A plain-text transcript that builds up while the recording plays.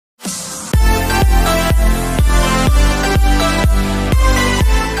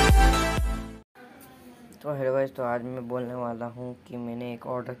तो hello guys, तो आज मैं बोलने वाला हूँ कि मैंने एक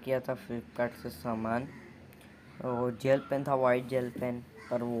ऑर्डर किया था फ्लिपकार्ट से सामान। वो जेल पेन था, वाइट जेल पेन,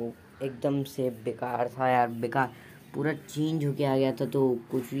 पर वो एकदम से बेकार था यार, बेकार पूरा चेंज होके आ गया था। तो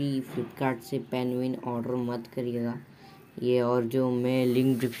कुछ भी फ्लिपकार्ट से पेन वेन ऑर्डर मत करिएगा ये। और जो मैं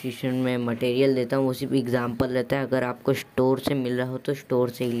लिंक डिस्क्रिप्शन में मटेरियल देता हूँ वो सिर्फ एग्जांपल रहता है। अगर आपको स्टोर से मिल रहा हो तो स्टोर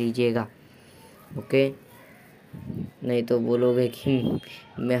से ही लीजिएगा, ओके। नहीं तो बोलोगे कि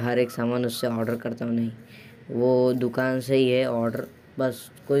मैं हर एक सामान उससे ऑर्डर करता हूँ। नहीं, वो दुकान से ही है ऑर्डर। बस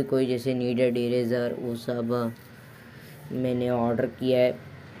कोई कोई जैसे नीडेड इरेज़र वो सब मैंने ऑर्डर किया है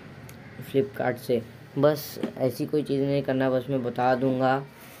फ्लिपकार्ट से। बस ऐसी कोई चीज़ नहीं करना, बस मैं बता दूँगा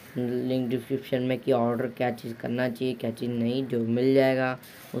लिंक डिस्क्रिप्शन में कि ऑर्डर क्या चीज़ करना चाहिए, क्या चीज़ नहीं। जो मिल जाएगा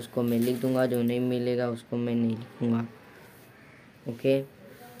उसको मैं लिख दूँगा, जो नहीं मिलेगा उसको मैं नहीं लिखूँगा, ओके।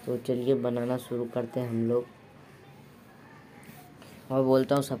 तो चलिए बनाना शुरू करते हैं हम लोग। और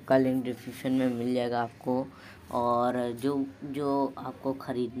बोलता हूँ सबका लिंक डिस्क्रिप्शन में मिल जाएगा आपको। और जो जो आपको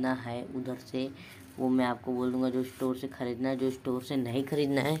ख़रीदना है उधर से वो मैं आपको बोल दूँगा। जो स्टोर से ख़रीदना है, जो स्टोर से नहीं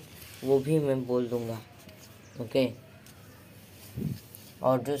ख़रीदना है वो भी मैं बोल दूँगा, ओके।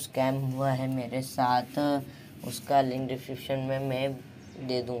 और जो स्कैम हुआ है मेरे साथ उसका लिंक डिस्क्रिप्शन में मैं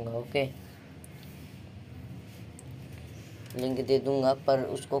दे दूँगा, ओके। लिंक दे दूँगा, पर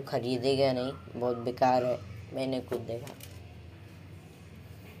उसको ख़रीदेगा नहीं, बहुत बेकार है, मैंने खुद देखा।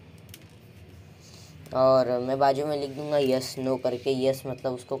 और मैं बाजू में लिख दूंगा यस नो करके। यस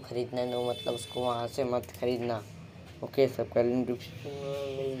मतलब उसको ख़रीदना है, नो मतलब उसको वहाँ से मत ख़रीदना, ओके। सबका लिंक डिस्क्रिप्शन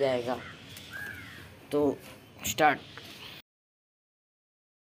में मिल जाएगा। तो स्टार्ट।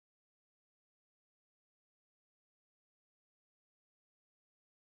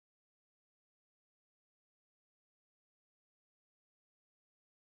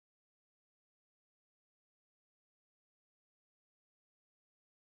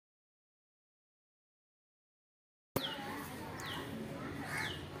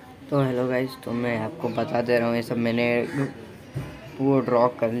 तो हेलो गाइस, तो मैं आपको बता दे रहा हूँ, ये सब मैंने वो ड्रॉ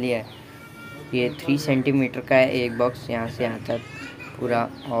कर लिया है। ये 3 सेंटीमीटर का है एक बॉक्स, यहाँ से यहाँ तक पूरा,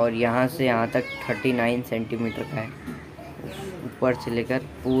 और यहाँ से यहाँ तक 39 सेंटीमीटर का है, ऊपर से लेकर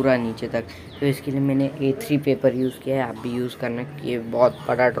पूरा नीचे तक। तो इसके लिए मैंने A3 पेपर यूज़ किया है, आप भी यूज़ करना। ये बहुत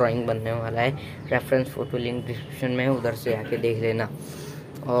बड़ा ड्राइंग बनने वाला है। रेफरेंस फ़ोटो लिंक डिस्क्रिप्शन में है, उधर से आके देख लेना।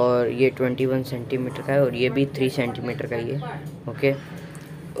 और ये 21 सेंटीमीटर का है, और ये भी 3 सेंटीमीटर का ही है, ओके।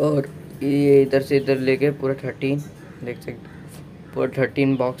 और ये इधर से इधर लेके पूरा 13 देख सकते, पूरा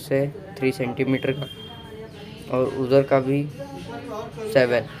 13 बॉक्स है 3 सेंटीमीटर का, और उधर का भी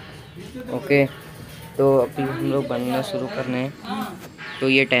 7, ओके। तो अभी हम लोग बनना शुरू करने हैं। तो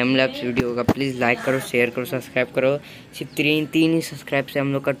ये टाइम लैप्स वीडियो होगा, प्लीज़ लाइक करो, शेयर करो, सब्सक्राइब करो। सिर्फ तीन ही सब्सक्राइब से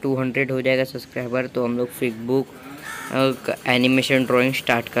हम लोग का 200 हो जाएगा सब्सक्राइबर। तो हम लोग फ्लिपबुक एनिमेशन ड्राइंग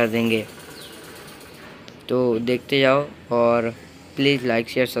स्टार्ट कर देंगे। तो देखते जाओ, और प्लीज़ लाइक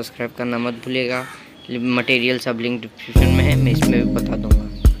शेयर सब्सक्राइब करना मत भूलिएगा। मटेरियल सब लिंक डिस्क्रिप्शन में है, मैं इसमें भी बता दूँगा।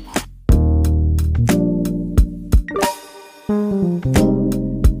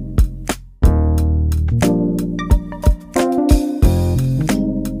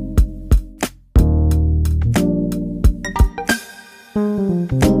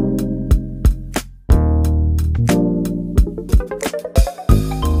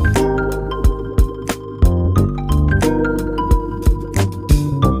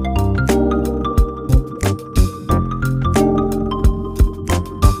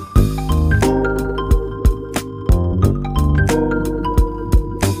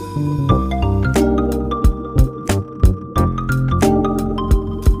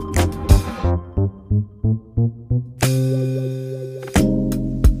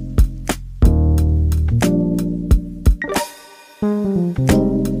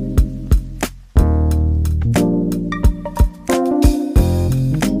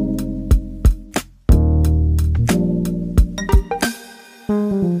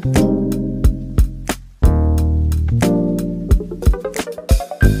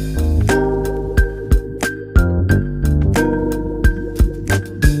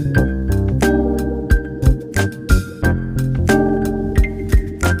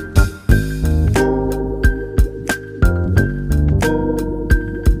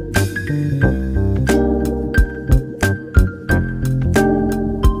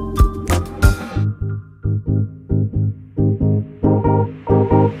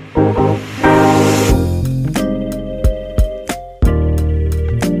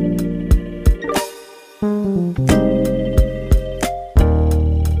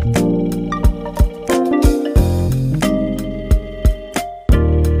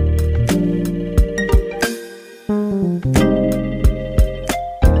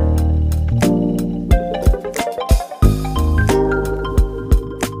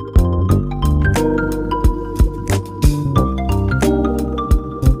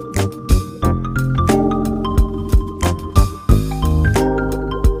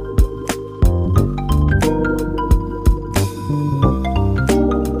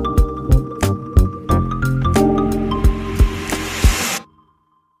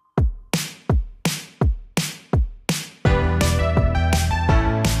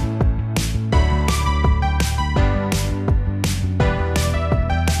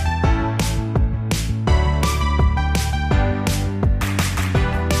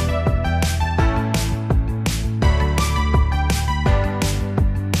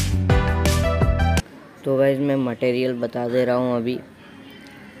 गाइस मैं मटेरियल बता दे रहा हूँ अभी।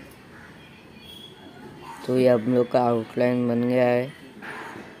 तो ये हम लोग का आउटलाइन बन गया है।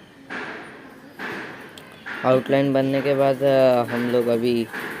 आउटलाइन बनने के बाद हम लोग अभी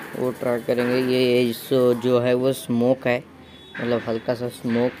वो ट्राई करेंगे। ये जो है वो स्मोक है, मतलब हल्का सा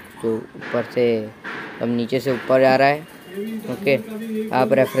स्मोक जो ऊपर से अब नीचे से ऊपर आ रहा है। ओके,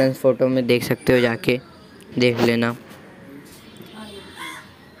 आप रेफरेंस फ़ोटो में देख सकते हो, जाके देख लेना।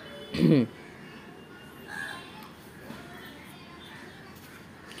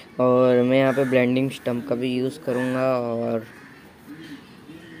 और मैं यहाँ पे ब्लेंडिंग स्टम्प का भी यूज़ करूँगा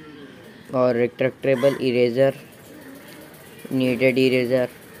और रेक्टेबल इरेज़र, नीडेड इरेज़र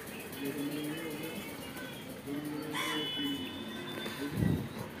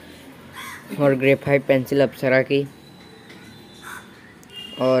और ग्रेफाइट पेंसिल अप्सरा की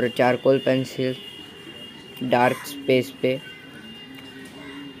और चारकोल पेंसिल डार्क स्पेस पे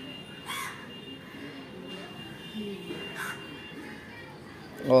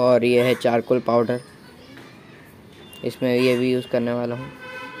और ये है चारकोल पाउडर, इसमें ये भी यूज़ करने वाला हूँ।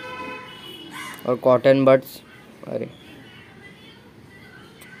 और कॉटन बड्स। अरे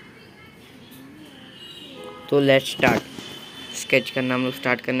तो लेट्स स्टार्ट। स्केच करना हम लोग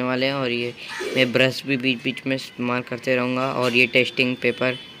स्टार्ट करने वाले हैं। और ये मैं ब्रश भी बीच बीच में इस्तेमाल करते रहूँगा और ये टेस्टिंग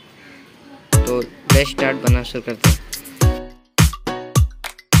पेपर। तो लेट्स स्टार्ट, बनाना शुरू करते हैं।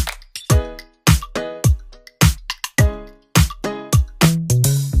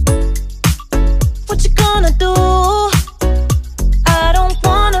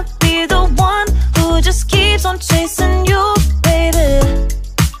 Chasing you, baby,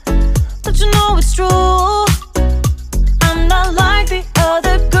 but you know it's true. I'm not like the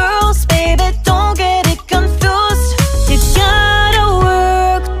other girls, baby, don't get it confused. You gotta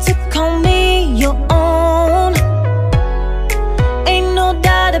work to call me your own. Ain't no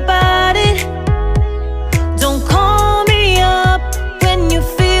doubt about it. Don't call me up when you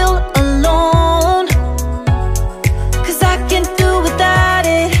feel alone, 'cause I can't do without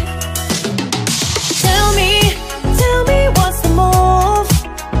it. Tell me what's the move?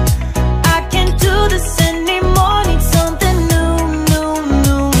 I can't do this anymore, need something new.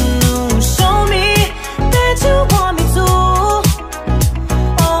 Show me that you want me to.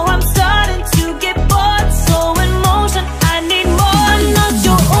 Oh, I'm starting to get bored, so in motion, I need more. I'm not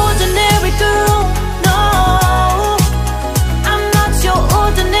your ordinary girl, no. I'm not your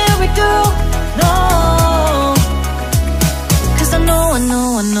ordinary girl, no. 'Cause I know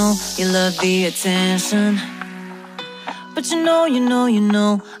you love the attention, but you know,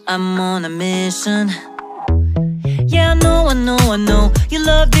 I'm on a mission. Yeah, I know, you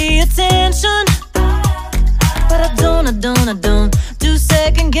love the attention, but I don't do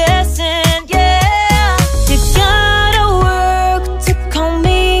second guessing, yeah. You gotta work to call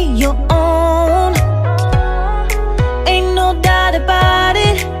me your own. Ain't no doubt about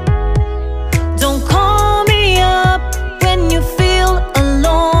it. Don't call me up when you feel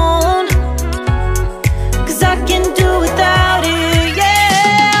alone, 'cause I can do without it,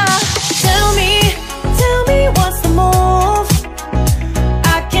 yeah. Tell me what's the move?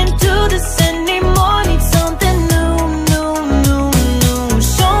 I can't do this anymore, need something new.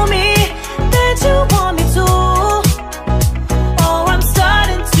 Show me that you want me to. Oh, I'm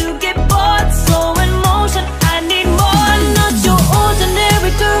starting to get bored, so in motion, I need more. I'm not your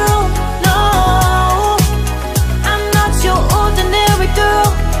ordinary girl, no. I'm not your ordinary girl,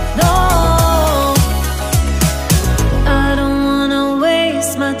 no. I don't wanna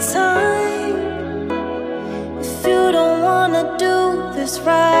waste my time if you don't wanna do this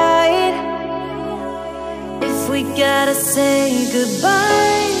right. If we gotta say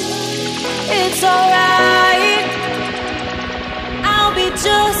goodbye, it's alright. I'll be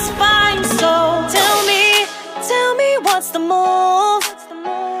just fine, so tell me what's the move?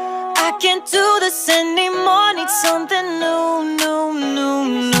 I can't do this anymore, need something new.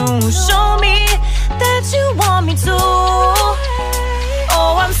 Show me that you want me to.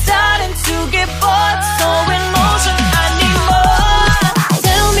 Oh, I'm starting to get bored, so in motion, I need more.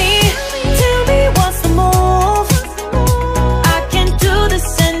 Tell me what's the move? I can't do this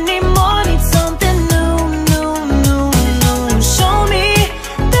anymore, need something new. Show me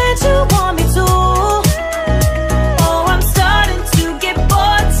that you want me to. Oh, I'm starting to get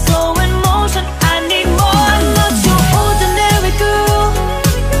bored, so in motion, I need more. I'm not your ordinary girl,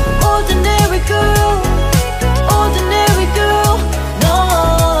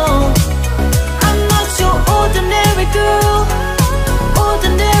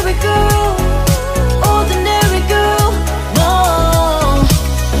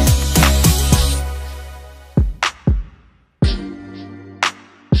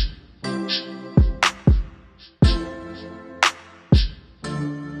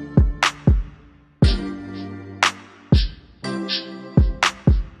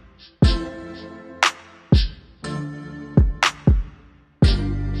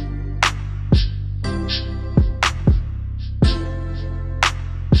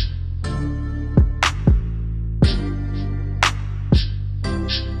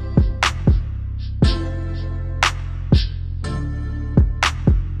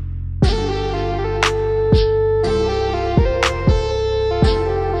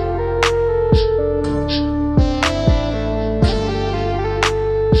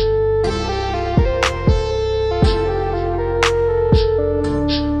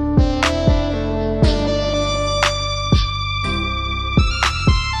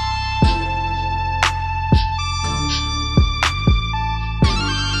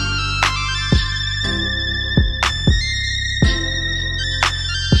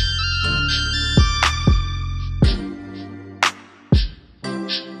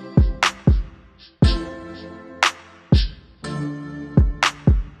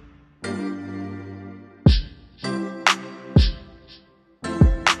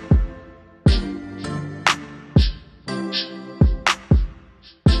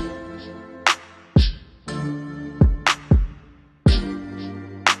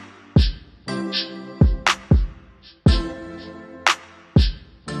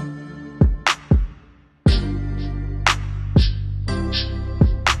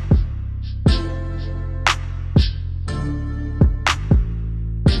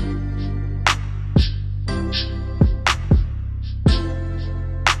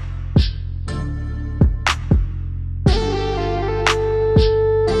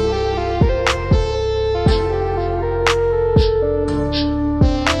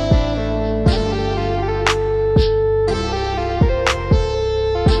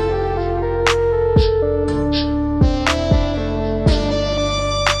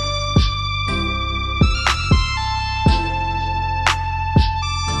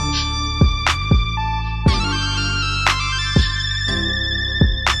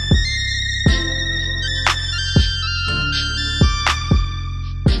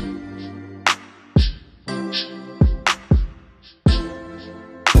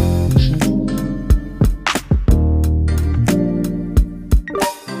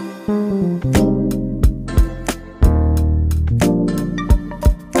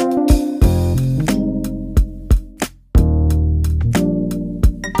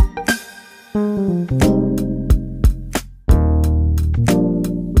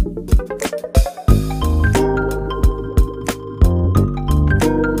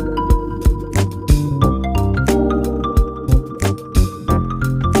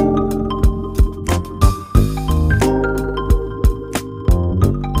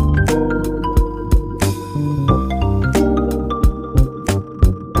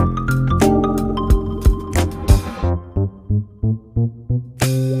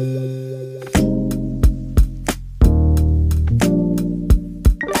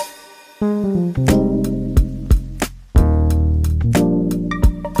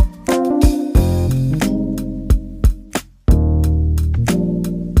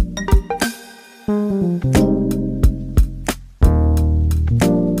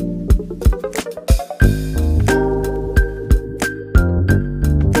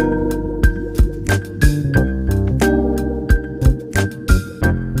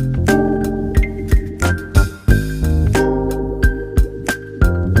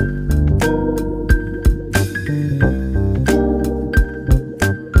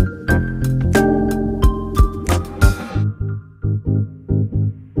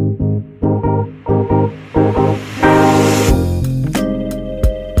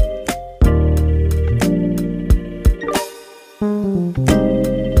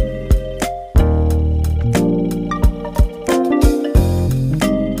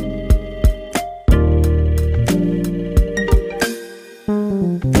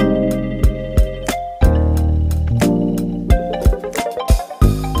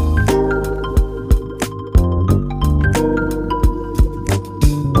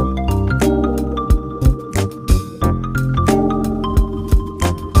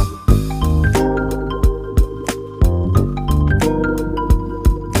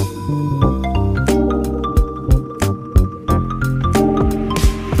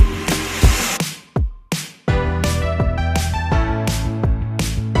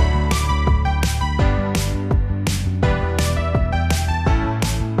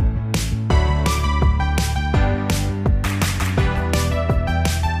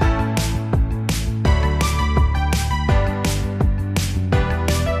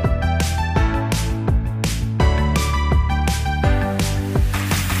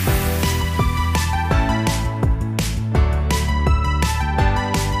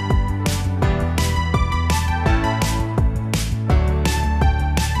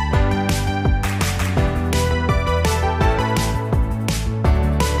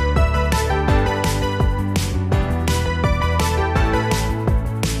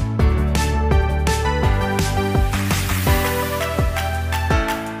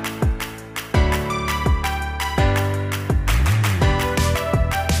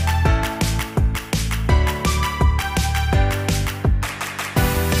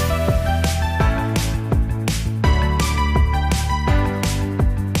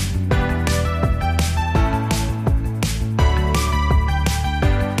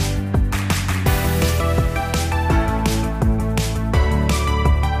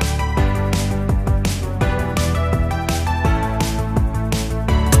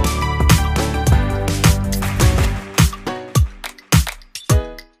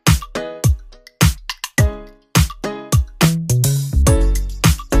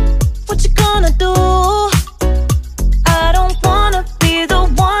 what you gonna do? I don't wanna be the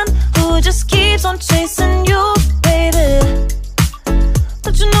one who just keeps on chasing you, baby.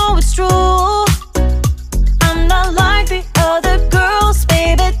 Don't you know it's true? I'm not like the other girls,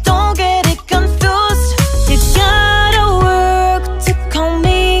 baby, don't get it confused. You gotta work to call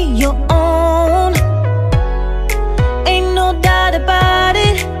me your own. Ain't no doubt about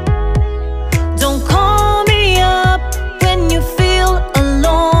it. Don't call me up when you feel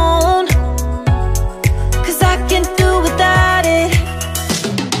alone, 'cause I can do without it.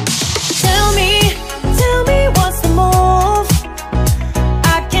 Tell me what's the move?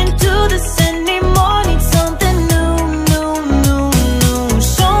 I can't do this anymore, need something new.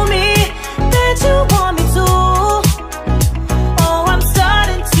 Show me that you want me to. Oh, I'm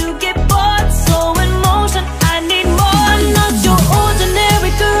starting to get bored, so in motion, I need more. I'm not your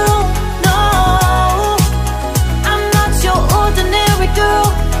ordinary girl, no. I'm not your ordinary girl,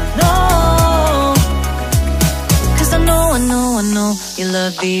 no. 'Cause I know you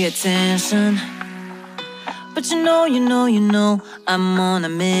love the attention, but you know, I'm on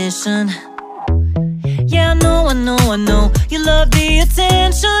a mission. Yeah, I know you love the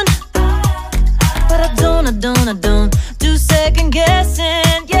attention, but I don't